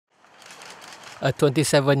A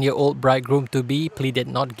 27-year-old bridegroom-to-be pleaded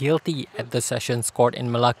not guilty at the Sessions Court in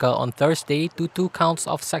Melaka on Thursday to 2 counts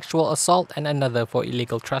of sexual assault and another for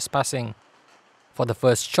illegal trespassing. For the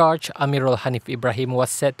first charge, Amirul Hanif Ibrahim was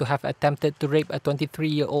said to have attempted to rape a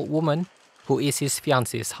 23-year-old woman who is his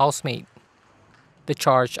fiancee's housemate. The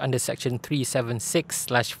charge under Section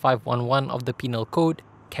 376/511 of the Penal Code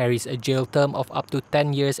carries a jail term of up to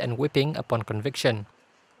 10 years and whipping upon conviction.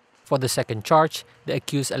 For the second charge, the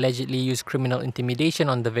accused allegedly used criminal intimidation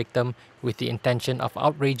on the victim with the intention of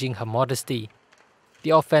outraging her modesty.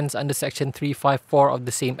 The offence under Section 354 of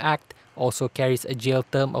the same Act also carries a jail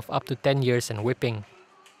term of up to 10 years and whipping.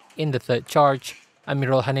 In the third charge,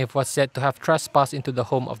 Amirul Hanif was said to have trespassed into the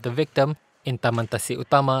home of the victim in Taman Tasik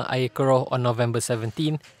Utama, Ayer Keroh on November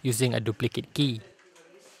 17 using a duplicate key.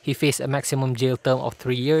 He faced a maximum jail term of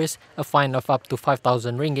 3 years, a fine of up to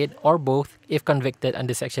 5,000 ringgit or both if convicted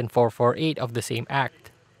under Section 448 of the same Act.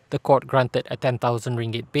 The court granted a 10,000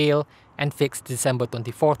 ringgit bail and fixed December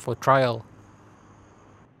 24 for trial.